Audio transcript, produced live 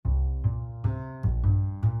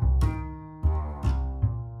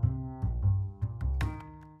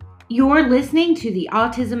You're listening to the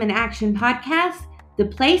Autism in Action podcast, the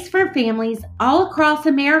place for families all across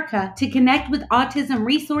America to connect with autism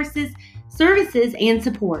resources, services, and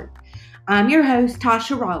support. I'm your host,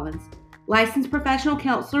 Tasha Rollins, licensed professional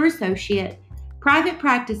counselor associate, private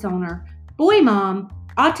practice owner, boy mom,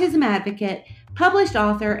 autism advocate, published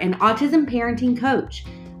author, and autism parenting coach.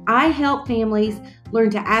 I help families learn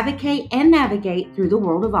to advocate and navigate through the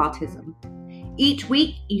world of autism. Each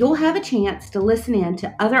week, you'll have a chance to listen in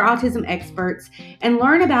to other autism experts and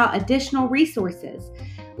learn about additional resources.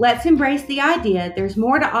 Let's embrace the idea there's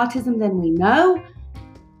more to autism than we know,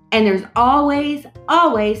 and there's always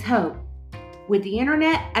hope. With the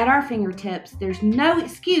internet at our fingertips, there's no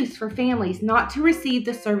excuse for families not to receive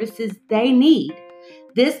the services they need.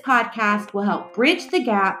 This podcast will help bridge the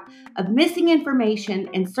gap of missing information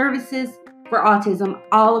and services for autism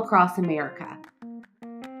all across America.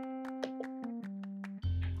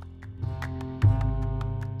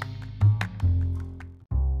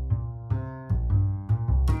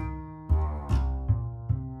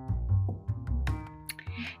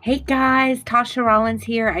 Hey guys, Tasha Rollins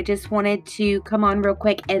here. I just wanted to come on real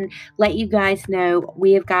quick and let you guys know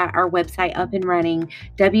we have got our website up and running,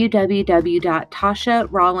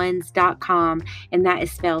 www.tasharollins.com, and that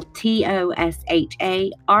is spelled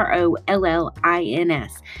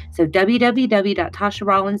TOSHAROLLINS. So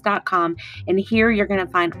www.tasharollins.com, and here you're going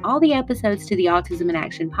to find all the episodes to the Autism in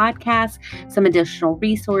Action podcast, some additional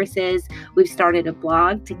resources. We've started a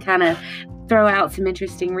blog to kind of throw out some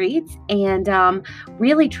interesting reads, and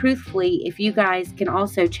really truthfully, if you guys can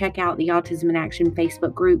also check out the Autism in Action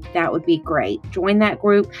Facebook group, that would be great. Join that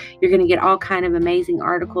group. You're going to get all kind of amazing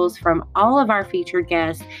articles from all of our featured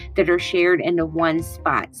guests that are shared into one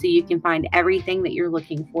spot, so you can find everything that you're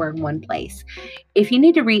looking for in one place. If you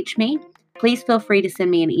need to reach me, please feel free to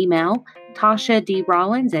send me an email,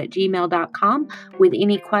 TashaDRollins@gmail.com, with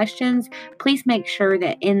any questions. Please make sure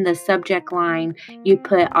that in the subject line you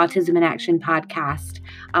put Autism in Action podcast,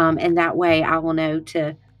 and that way I will know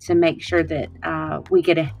to make sure that we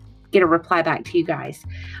get a reply back to you guys.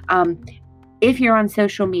 If you're on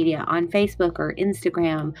social media, on Facebook or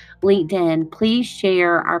Instagram, LinkedIn, please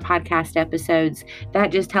share our podcast episodes.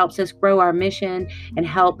 That just helps us grow our mission and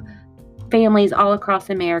help families all across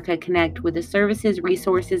America connect with the services,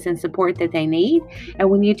 resources, and support that they need. And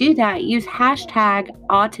when you do that, use hashtag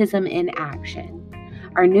Autism in Action.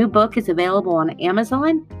 Our new book is available on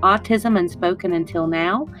Amazon, Autism Unspoken Until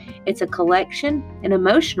Now. It's a collection, an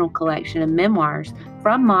emotional collection of memoirs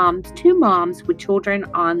from moms to moms with children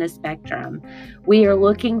on the spectrum. We are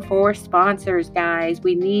looking for sponsors, guys.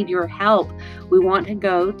 We need your help. We want to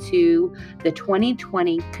go to the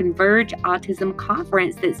 2020 Converge Autism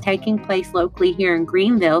Conference that's taking place locally here in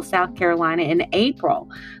Greenville, South Carolina in April.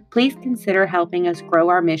 Please consider helping us grow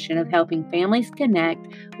our mission of helping families connect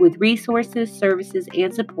with resources, services,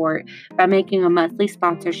 and support by making a monthly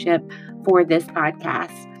sponsorship for this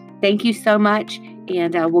podcast. Thank you so much,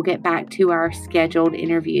 and we'll get back to our scheduled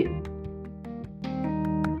interview.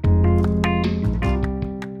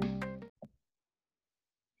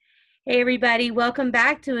 Hey everybody, welcome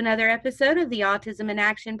back to another episode of the Autism in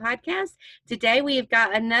Action podcast. Today we have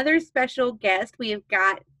got another special guest. We have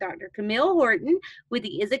got Dr. Camille Horton with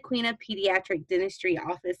the Issaquena Pediatric Dentistry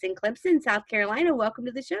Office in Clemson, South Carolina. Welcome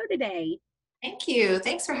to the show today. Thank you.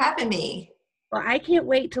 Thanks for having me. Well, I can't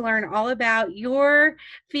wait to learn all about your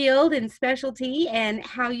field and specialty and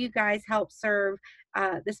how you guys help serve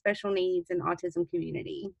the special needs and autism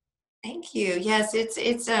community. Thank you. Yes,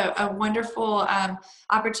 it's a wonderful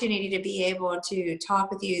opportunity to be able to talk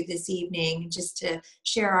with you this evening, just to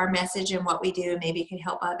share our message and what we do, and maybe can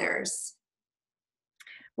help others.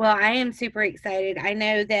 Well, I am super excited. I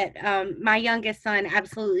know that my youngest son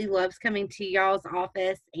absolutely loves coming to y'all's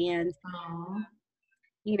office, and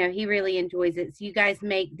you know, he really enjoys it. So you guys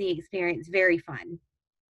make the experience very fun.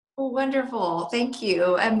 Oh, wonderful. Thank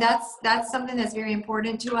you. And that's something that's very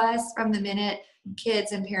important to us. From the minute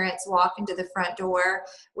kids and parents walk into the front door,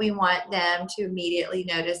 we want them to immediately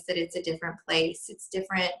notice that it's a different place. It's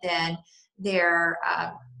different than their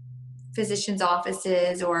physician's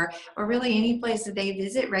offices or really any place that they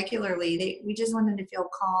visit regularly. We just want them to feel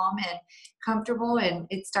calm and comfortable, and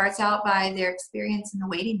it starts out by their experience in the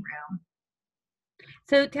waiting room.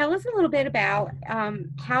 So tell us a little bit about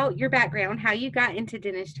how your background, how you got into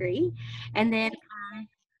dentistry, and then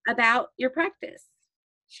about your practice.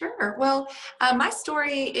 Sure. Well, my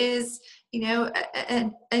story is,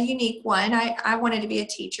 a unique one. I wanted to be a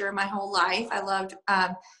teacher my whole life. I loved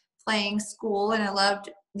playing school, and I loved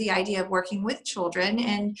the idea of working with children.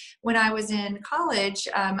 And when I was in college,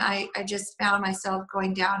 I just found myself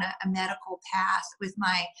going down a medical path with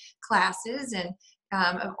my classes, and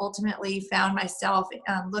ultimately found myself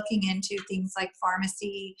looking into things like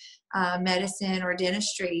pharmacy, medicine, or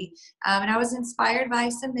dentistry. And I was inspired by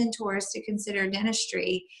some mentors to consider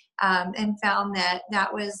dentistry, and found that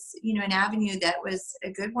that was, an avenue that was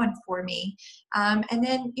a good one for me. And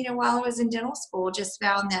then, while I was in dental school, just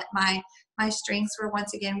found that my strengths were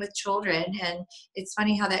once again with children. And it's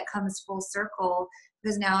funny how that comes full circle,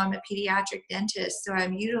 because now I'm a pediatric dentist. So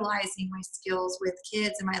I'm utilizing my skills with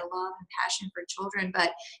kids and my love and passion for children,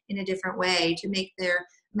 but in a different way to make their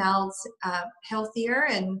mouths healthier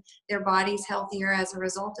and their bodies healthier as a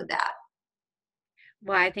result of that.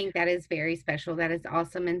 Well, I think that is very special. That is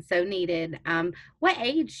awesome and so needed. What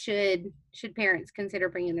age should parents consider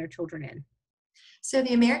bringing their children in? So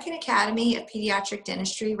the American Academy of Pediatric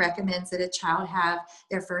Dentistry recommends that a child have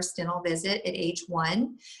their first dental visit at age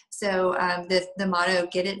 1. So the motto,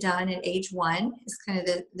 get it done at age 1, is kind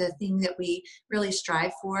of the thing that we really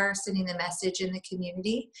strive for, sending the message in the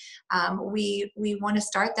community. We want to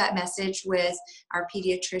start that message with our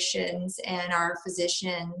pediatricians and our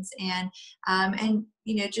physicians, and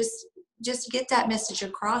just get that message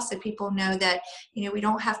across so people know that, we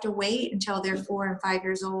don't have to wait until they're 4 and 5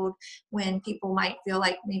 years old when people might feel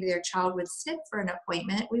like maybe their child would sit for an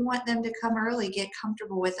appointment. We want them to come early, get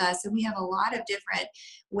comfortable with us. And we have a lot of different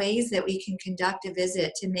ways that we can conduct a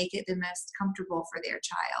visit to make it the most comfortable for their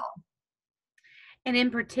child. And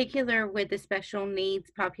in particular with the special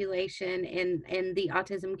needs population and the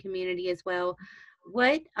autism community as well,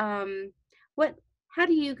 what what how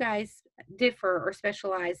do you guys differ or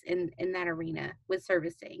specialize in that arena with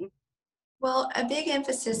servicing? Well, a big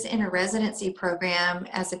emphasis in a residency program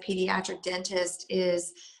as a pediatric dentist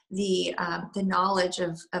is the knowledge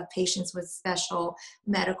of patients with special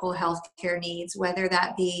medical health care needs, whether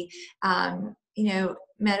that be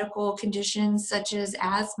medical conditions such as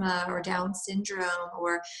asthma or Down syndrome,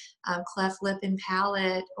 or cleft lip and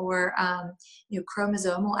palate, or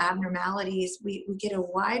chromosomal abnormalities. We get a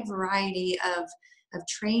wide variety of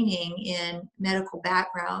training in medical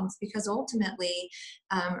backgrounds, because ultimately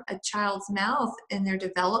a child's mouth and their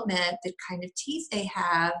development, the kind of teeth they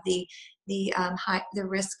have, the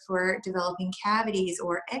risk for developing cavities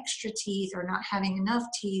or extra teeth or not having enough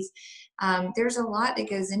teeth. There's a lot that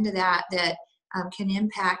goes into that can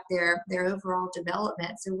impact their overall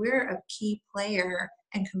development. So we're a key player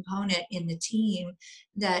and component in the team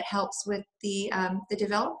that helps with the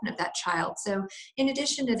development of that child. So in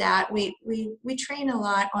addition to that, we train a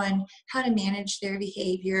lot on how to manage their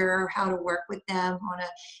behavior, how to work with them on a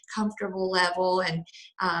comfortable level, and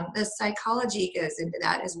the psychology goes into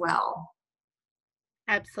that as well.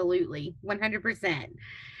 Absolutely, 100%.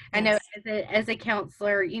 I know Yes. as a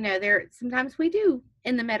counselor, there sometimes we do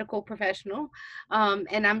in the medical professional,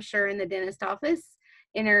 and I'm sure in the dentist office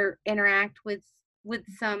interact with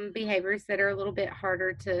some behaviors that are a little bit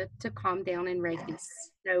harder to calm down and regulate.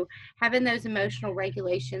 Yes. So having those emotional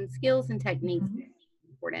regulation skills and techniques Mhm. is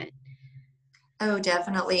important. Oh,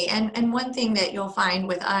 definitely. And one thing that you'll find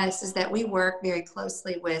with us is that we work very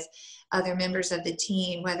closely with other members of the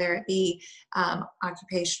team, whether it be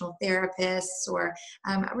occupational therapists, or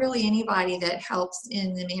really anybody that helps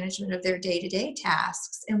in the management of their day-to-day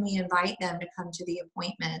tasks. And we invite them to come to the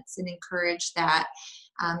appointments and encourage that.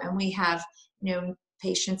 And we have,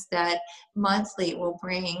 patients that monthly will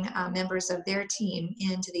bring members of their team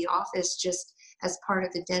into the office just as part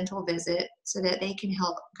of the dental visit, so that they can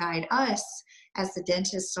help guide us as the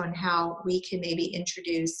dentist on how we can maybe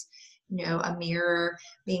introduce, a mirror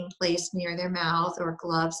being placed near their mouth, or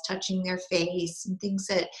gloves touching their face, and things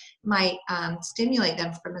that might stimulate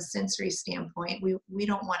them from a sensory standpoint. We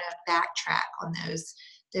don't want to backtrack on those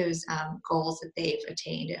goals that they've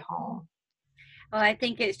attained at home. Well, I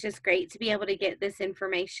think it's just great to be able to get this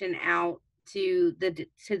information out to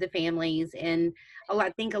the families, and I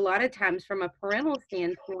think a lot of times from a parental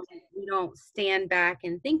standpoint, we don't stand back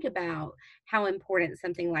and think about how important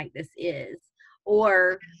something like this is.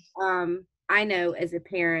 Or I know as a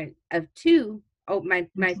parent of two, oh my two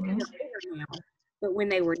Mhm. are older now, but when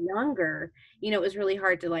they were younger, it was really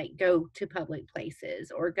hard to like go to public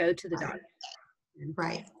places or go to the Right, doctor. And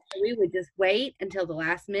right, we would just wait until the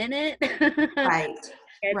last minute. right,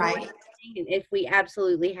 Schedule right, anything, and if we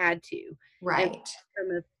absolutely had to. And right.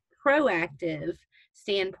 from a proactive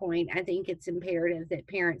standpoint, I think it's imperative that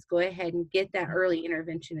parents go ahead and get that early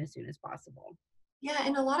intervention as soon as possible. Yeah,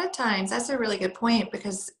 and a lot of times that's a really good point,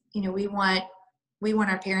 because we want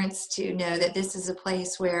our parents to know that this is a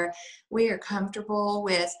place where we are comfortable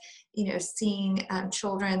with, seeing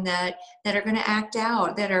children that are going to act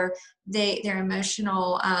out, that are they're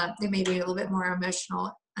emotional, they may be a little bit more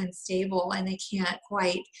emotional unstable, and they can't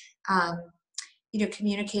quite um,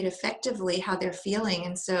 communicate effectively how they're feeling.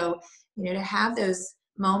 And so, to have those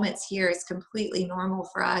moments here is completely normal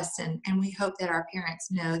for us. And we hope that our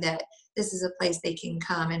parents know that this is a place they can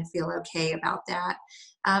come and feel okay about that.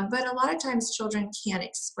 But a lot of times children can't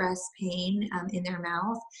express pain in their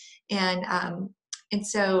mouth. And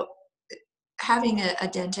so having a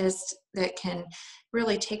dentist that can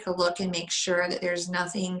really take a look and make sure that there's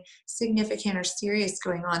nothing significant or serious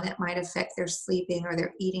going on that might affect their sleeping or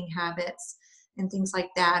their eating habits and things like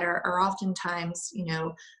that are oftentimes,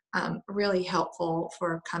 really helpful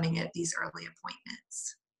for coming at these early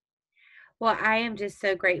appointments. Well, I am just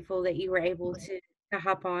so grateful that you were able to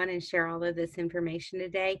hop on and share all of this information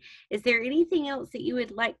today. Is there anything else that you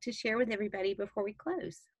would like to share with everybody before we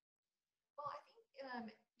close? Well, I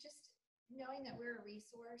think just knowing that we're a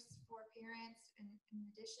resource for parents, and in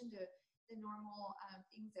addition to the normal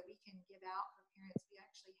things that we can give out for parents, we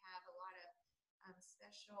actually have a lot of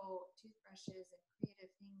special toothbrushes and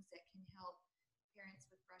creative things that can help parents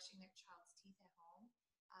with brushing their child's teeth at home.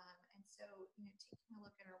 And so, taking a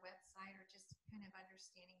look at our website or just kind of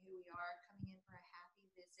understanding who we are, coming in for a happy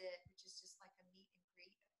visit, which is just like a meet and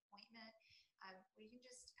greet appointment, we can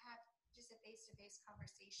just have just a face-to-face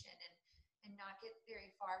conversation and not get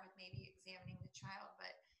very far with maybe examining the child,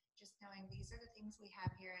 but just knowing these are the things we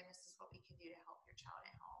have here and this is what we can do to help your child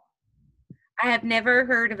at home. I have never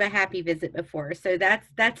heard of a happy visit before, so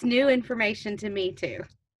that's new information to me too.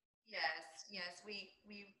 Yes, we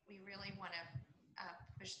really want to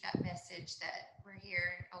push that message that we're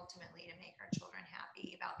here ultimately to make our children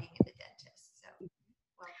happy about being at the dentist. So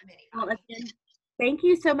welcome anybody. Well, again, thank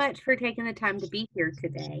you so much for taking the time to be here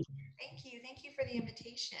today. Thank you for the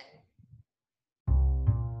invitation.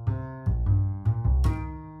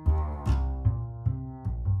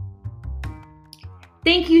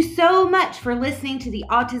 Thank you so much for listening to the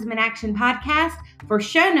Autism in Action podcast. For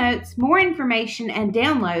show notes, more information, and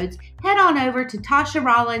downloads, head on over to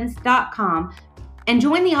tasharollins.com and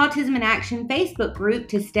join the Autism in Action Facebook group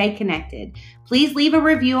to stay connected. Please leave a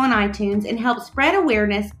review on iTunes and help spread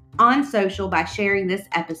awareness on social by sharing this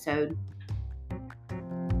episode.